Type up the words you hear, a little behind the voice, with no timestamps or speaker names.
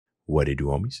What it do,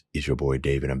 homies? It's your boy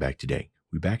Dave, and I'm back today.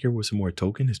 We back here with some more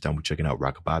Token. This time we're checking out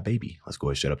Rockabye, baby. Let's go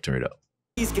ahead, shut up, turn it up.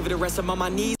 Please give it a rest. I'm on my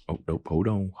knees. Oh, nope, hold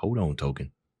on,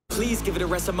 Token. Please give it a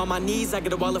rest. I'm on my knees. I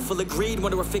got a wallet full of greed.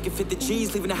 Wonder if it can fit the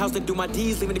G's. Leaving the house to do my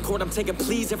D's. Leaving the court, I'm taking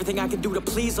pleas. Everything I can do to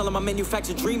please all of my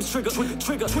manufactured dreams. Trigger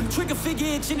figure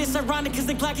itching. It's ironic because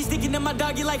the Glocky's thinking of my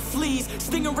doggy like fleas.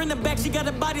 Stinger in the back, she got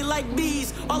a body like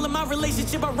bees. All of my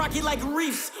relationship are rocky like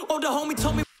reefs. Oh, the homie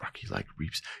told me. Rocky like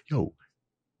reefs. Yo.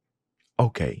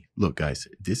 Okay, look, guys,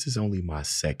 this is only my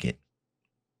second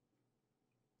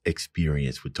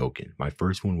experience with Token. My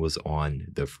first one was on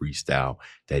the freestyle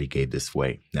that he gave this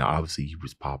way. Now, obviously, he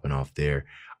was popping off there,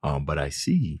 but I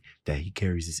see that he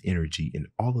carries this energy in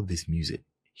all of his music.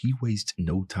 He wastes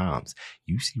no times.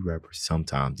 You see rappers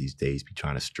sometimes these days be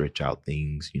trying to stretch out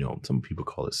things. You know, some people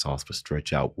call it sauce for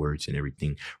stretch out words and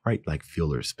everything, right? Like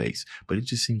filler space. But it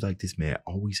just seems like this man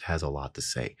always has a lot to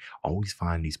say. Always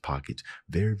find these pockets.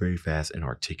 Very, very fast and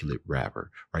articulate rapper,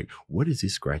 right? What does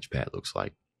his scratch pad looks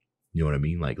like? You know what I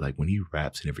mean? Like when he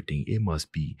raps and everything, it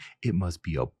must be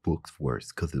a book's worth,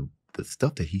 because the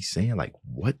stuff that he's saying, like,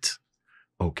 what?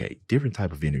 Okay, different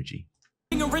type of energy.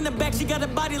 In the back, she got a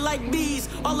body like bees.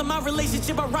 All of my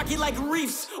relationship are rocky like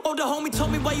reefs. Oh, the homie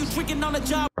told me why you drinking on a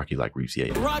job. Rocky like reefs,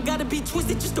 yeah. Bro, I gotta be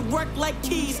twisted just to work like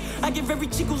keys. I give every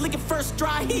chick who lick it first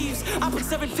dry heaves. I put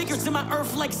 7 figures in my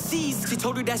earth like seas. She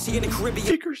told her that she in the Caribbean.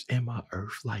 Figures in my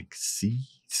earth like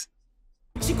seas.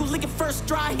 She could lick it first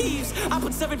dry heaves. I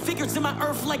put 7 figures in my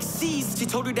earth like seas. She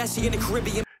told her that she in the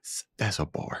Caribbean. That's a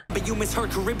bar. But you misheard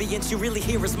Caribbean. She really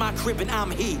here is my crib and I'm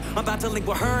he. I'm about to link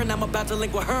with her and I'm about to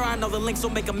link with her. I know the links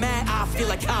will make her mad. I feel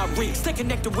like Kyrie. Stay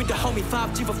connected with the homie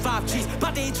 5G for 5Gs.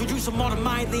 About to introduce them all to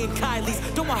Miley and Kylie's.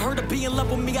 Don't want her to be in love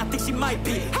with me. I think she might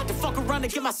be. Had to fuck around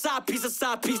and get my side piece a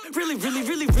side piece. Really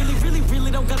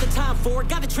don't got the time for it.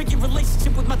 Got a tricky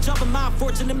relationship with my job and my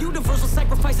fortune. Them universal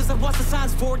sacrifices I watch the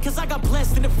signs for it. Cause I got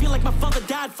blessed and it feel like my father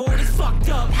died for it. It's fucked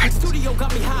up. Studio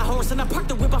got me high horse and I parked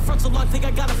the whip out front so long. Think I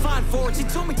got a fine for it. She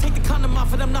told me take the condom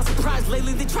off and I'm not surprised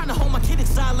lately. They trying to hold my kid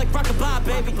inside like Rockabye,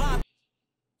 baby.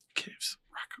 Kids,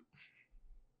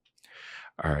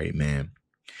 all right, man.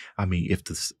 I mean, if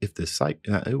the site,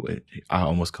 I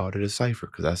almost called it a cipher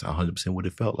because that's 100% what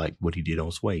it felt like. What he did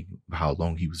on Sway, how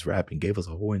long he was rapping, gave us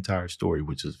a whole entire story,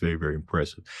 which was very, very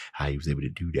impressive. How he was able to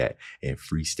do that and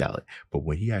freestyle it. But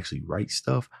when he actually writes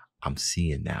stuff, I'm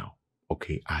seeing now.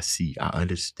 Okay, I see, I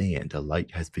understand. The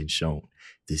light has been shown.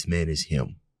 This man is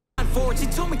him. She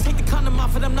told me take the condom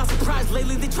off and I'm not surprised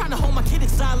lately. They trying to hold my kid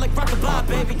inside like Rockabye,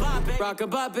 baby.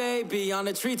 Rockabye, baby, on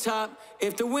the treetop.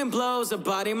 If the wind blows, a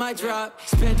body might drop.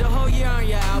 Spent a whole year on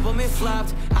your album, it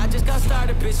flopped. I just got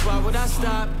started, bitch, why would I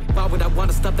stop? Why would I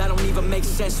want to stop? That don't even make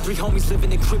sense. 3 homies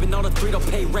living in crib and all the 3 don't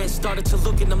pay rent. Started to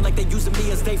look at them like they using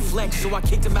me as they flex. So I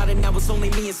kicked them out and now it's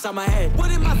only me inside my head.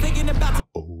 What am I thinking about?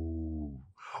 Ooh,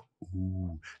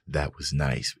 that was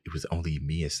nice. It was only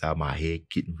me inside my head,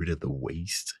 getting rid of the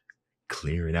waste.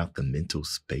 Clearing out the mental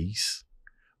space.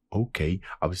 Okay,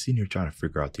 I was sitting here trying to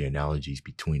figure out the analogies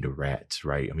between the rats,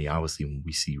 right? I mean, obviously, when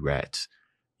we see rats,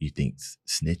 you think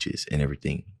snitches and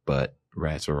everything, but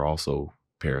rats are also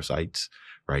parasites,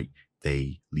 right?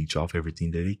 They leech off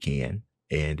everything that they can,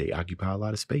 and they occupy a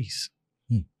lot of space.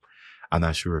 I'm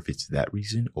not sure if it's that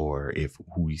reason or if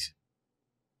who he's.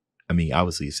 I mean,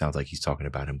 obviously, it sounds like he's talking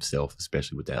about himself,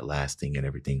 especially with that last thing and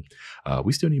everything.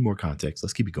 We still need more context.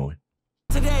 Let's keep it going.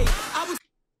 Today, I was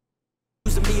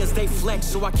using me as they flex,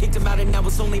 so I kicked him out and now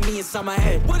it's only me inside my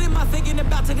head. What am I thinking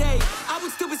about today? I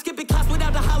would still be skipping class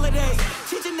without the holidays.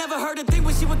 Teacher never heard a thing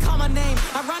when she would call my name.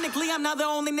 Ironically, I'm not the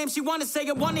only name she wanna say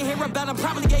or wanna hear about. I'm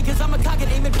probably gay cause I'm a cock and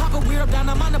aim and pop a weirdo down.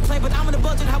 I'm on the play, but I'm on the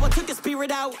budget how I took the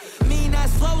spirit out. Mean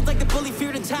ass flows like the bully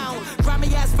feared in town.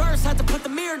 Grimy ass verse, had to put the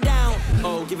mirror down.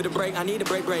 Oh, give it a break, I need a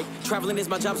break. Traveling is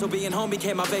my job, so being home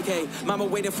became my vacay. Mama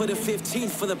waiting for the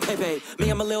 15th for the Pepe. Me,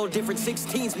 I'm a little different,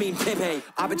 16s mean Pepe.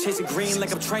 I've been chasing green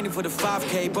like I'm training for the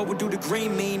 5K. But what do the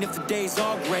green mean if the day's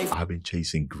all gray? I've been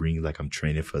chasing green like I'm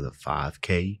training for the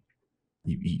 5K.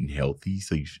 You eating healthy,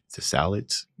 so the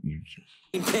salads.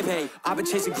 Pepe. I've been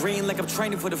chasing green like I'm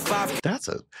training for the 5K.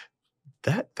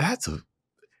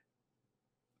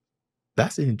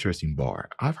 That's an interesting bar.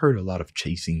 I've heard a lot of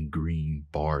chasing green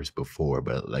bars before,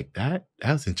 but like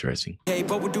that's interesting. Hey,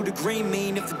 but what do the green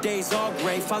mean if the day's all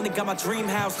gray? Finally got my dream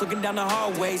house looking down the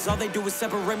hallways. All they do is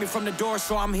separate me from the door,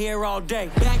 so I'm here all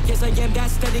day. Back, yes I am, that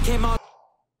steady came on.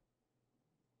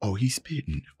 Oh, he's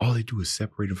spitting. All they do is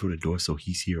separate him from the door, so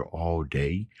he's here all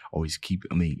day. Always keep,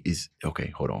 I mean,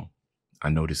 okay, hold on.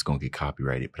 I know this is going to get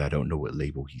copyrighted, but I don't know what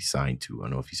label he's signed to. I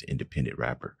don't know if he's an independent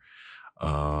rapper.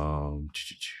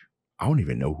 I don't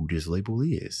even know who this label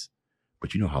is,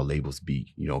 But you know how labels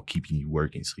be, you know, keeping you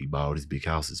working. So you buy all these big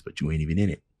houses, but you ain't even in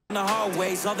it. In the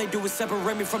hallways, all they do is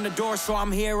separate me from the door, so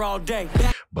I'm here all day.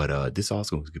 But this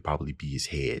also could probably be his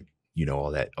head. You know,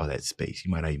 all that space. He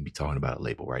might not even be talking about a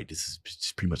label, right? This is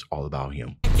just pretty much all about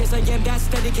him. Yes, I am that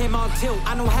steady, came on tilt.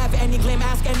 I don't have any glam,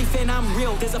 ask anything, I'm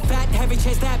real. There's a fat, heavy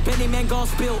chance that Benny man gon'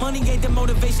 spill. Money ain't the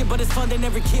motivation, but it's fun to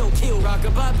never kill.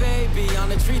 Rockabye, baby, on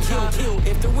the treetop.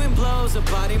 If the wind blows, a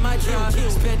body might drop.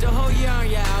 Spent a whole year on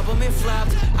your album, it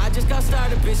flopped. I just got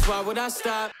started, bitch, why would I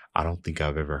stop? I don't think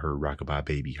I've ever heard Rockabye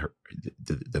Baby,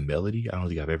 the melody. I don't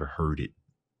think I've ever heard it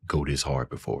go this hard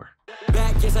before.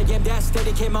 Back, yes, I am that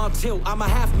steady, came on tilt. I'm a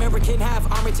half American, half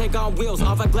army, take on wheels.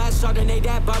 Off a glass Chardonnay,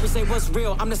 that Bobby say what's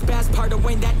real. I'm the spaz part of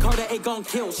Wayne, that Carter ain't gon'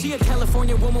 kill. She a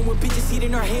California woman with beaches seat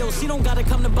in her heels. She don't gotta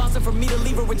come to Boston for me to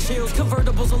leave her with chills.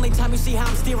 Convertibles, only time you see how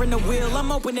I'm steering the wheel.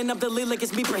 I'm opening up the lid like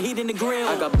it's me preheating the grill.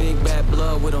 I got big bad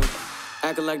blood with them,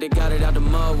 acting like they got it out the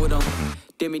mud with them.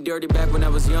 Did me dirty back when I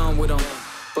was young with them,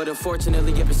 but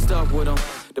unfortunately get me stuck with them.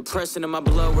 Depression in my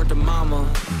blood worth the mama.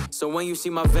 So when you see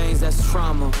my veins, that's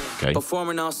trauma. Okay.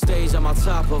 Performing on stage, I'm on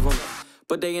top of them.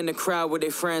 But they in the crowd with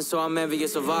their friends, so I'm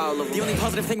envious of all of them. The only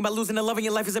positive thing about losing the love in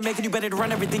your life is it making you better to run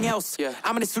everything else. Yeah.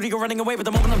 I'm in the studio running away, but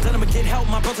the moment I'm done, I'ma get help.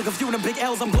 My bros took a few of them big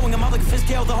L's. I'm blowing them out like a fish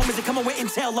scale. The homies are coming with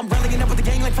intel. I'm rallying up with the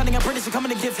gang like finding out British are coming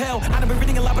to give hell. I done been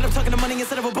reading a lot, but I'm talking to money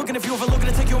instead of a book. And if you overlook it,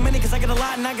 it'll take you a minute, cause I get a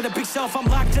lot and I get a big shelf. I'm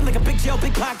locked in like a big jail,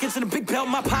 big pockets and a big belt.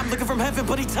 My pop looking from heaven,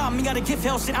 but he taught me how to give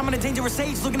hell shit. I'm in a dangerous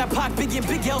age, looking at Pac, Biggie, and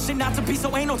Big L shit. Not to be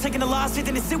so anal, taking the loss, shit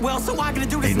didn't sit well. So I gotta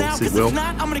do this now, cause if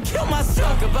not, I'm gonna kill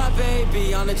myself. Rockabye, baby,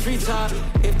 on the treetop.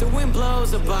 If the wind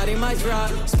blows, a body might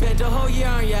drop. Spent a whole year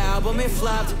on your album, it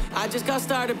flopped. I just got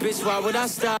started, bitch, why would I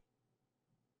stop?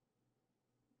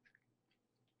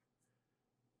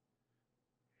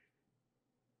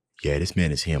 Yeah, this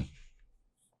man is him.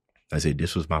 I said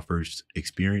this was my first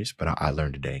experience, but I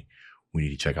learned today. We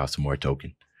need to check out some more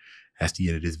Token. That's the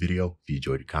end of this video. If you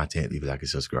enjoyed the content, leave a like and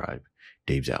subscribe.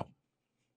 Dave's out.